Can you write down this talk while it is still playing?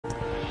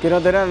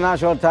Kinodera ng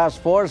National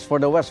Task Force for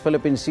the West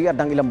Philippine Sea at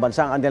ng ilang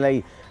bansa ang nilay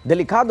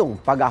delikadong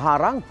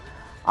paghaharang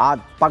at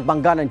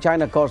pagbangga ng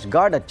China Coast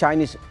Guard at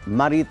Chinese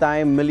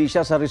Maritime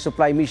Militia sa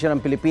resupply mission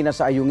ng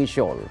Pilipinas sa Ayungin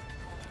Shoal.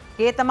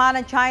 Kita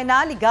man ng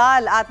China,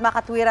 legal at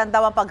makatwiran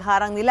daw ang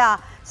pagharang nila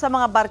sa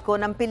mga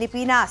barko ng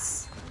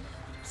Pilipinas.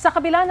 Sa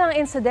kabila ng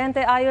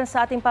insidente, ayon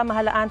sa ating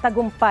pamahalaan,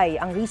 tagumpay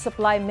ang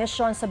resupply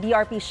mission sa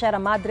BRP Sierra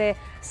Madre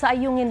sa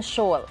Ayungin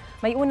Shoal.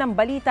 May unang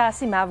balita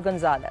si Mav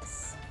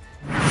Gonzalez.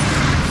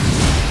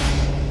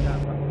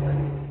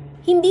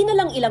 Hindi na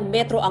lang ilang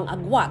metro ang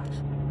agwat,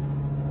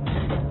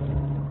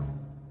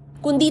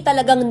 kundi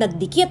talagang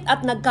nagdikit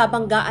at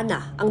nagkabanggaan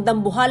na ang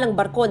dambuhalang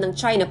barko ng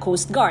China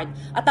Coast Guard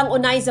at ang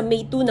Onaiza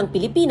May 2 ng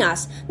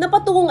Pilipinas na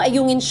patungong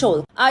Ayungin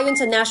Shoal ayon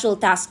sa National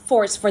Task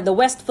Force for the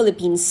West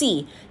Philippine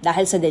Sea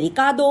dahil sa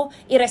delikado,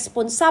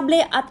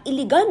 irresponsable at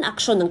iligal na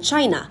aksyon ng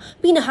China,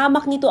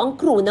 pinahamak nito ang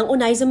crew ng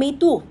Onaiza May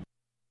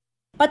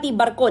 2. Pati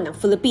barko ng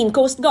Philippine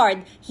Coast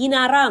Guard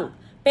hinarang.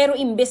 Pero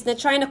imbes na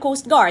China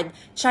Coast Guard,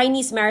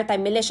 Chinese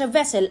Maritime Militia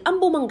vessel ang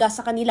bumangga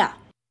sa kanila.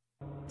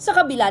 Sa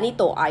kabila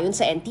nito, ayon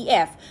sa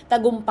NTF,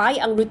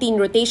 tagumpay ang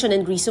Routine Rotation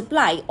and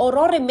Resupply o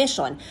RORE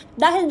mission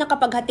dahil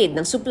nakapaghatid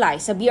ng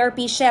supply sa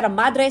BRP Sierra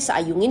Madre sa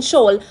Ayungin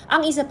Shoal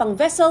ang isa pang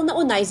vessel na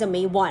Onaiza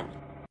May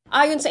 1.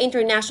 Ayon sa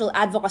international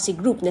advocacy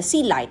group na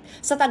Sea Light,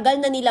 sa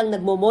tagal na nilang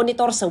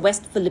nagmo-monitor sa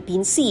West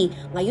Philippine Sea,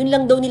 ngayon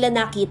lang daw nila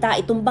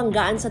nakita itong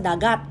banggaan sa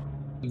dagat.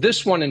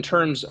 This one, in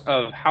terms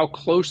of how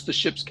close the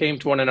ships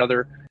came to one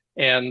another,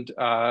 and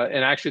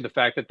actually the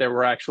fact that they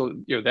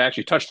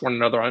actually touched one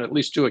another on at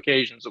least 2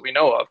 occasions that we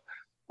know of,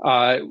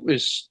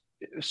 is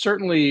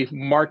certainly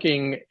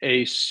marking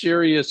a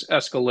serious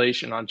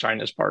escalation on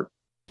China's part.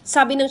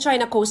 Sabi ng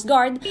China Coast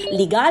Guard,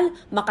 legal,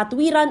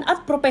 makatwiran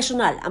at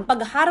profesional ang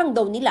pagharang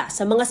daw nila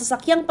sa mga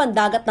sasakyang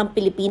pandagat ng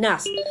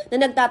Pilipinas na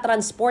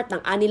nagtatransport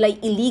ng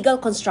anilay illegal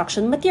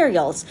construction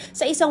materials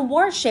sa isang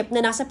warship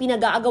na nasa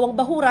pinag-aagawang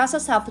bahura sa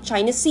South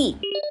China Sea.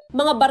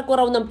 Mga barko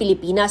raw ng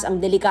Pilipinas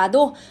ang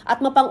delikado at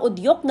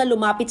mapang-udyok na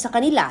lumapit sa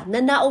kanila na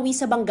nauwi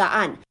sa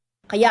banggaan.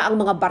 Kaya ang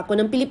mga barko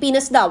ng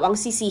Pilipinas daw ang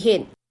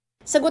sisihin.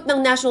 Sagot ng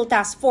National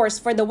Task Force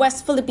for the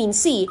West Philippine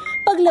Sea,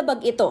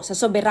 paglabag ito sa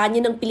soberanya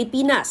ng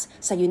Pilipinas,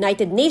 sa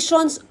United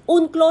Nations,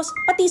 UNCLOS,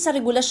 pati sa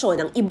regulasyon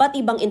ng iba't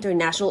ibang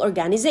international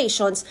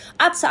organizations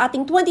at sa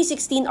ating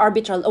 2016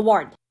 Arbitral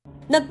Award.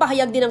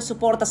 Nagpahayag din ng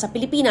suporta sa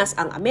Pilipinas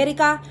ang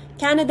Amerika,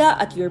 Canada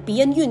at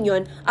European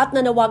Union at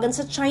nanawagan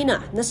sa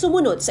China na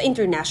sumunod sa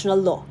international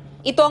law.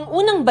 Ito ang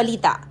unang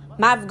balita.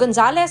 Mav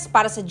Gonzalez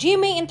para sa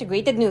GMA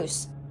Integrated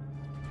News.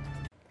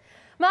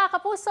 Mga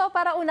kapuso,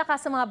 para una ka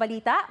sa mga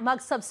balita,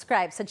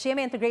 mag-subscribe sa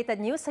GMA Integrated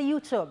News sa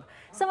YouTube.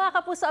 Sa mga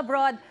kapuso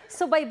abroad,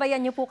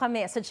 subaybayan niyo po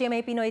kami sa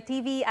GMA Pinoy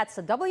TV at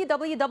sa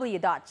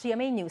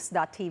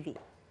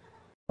www.gmanews.tv.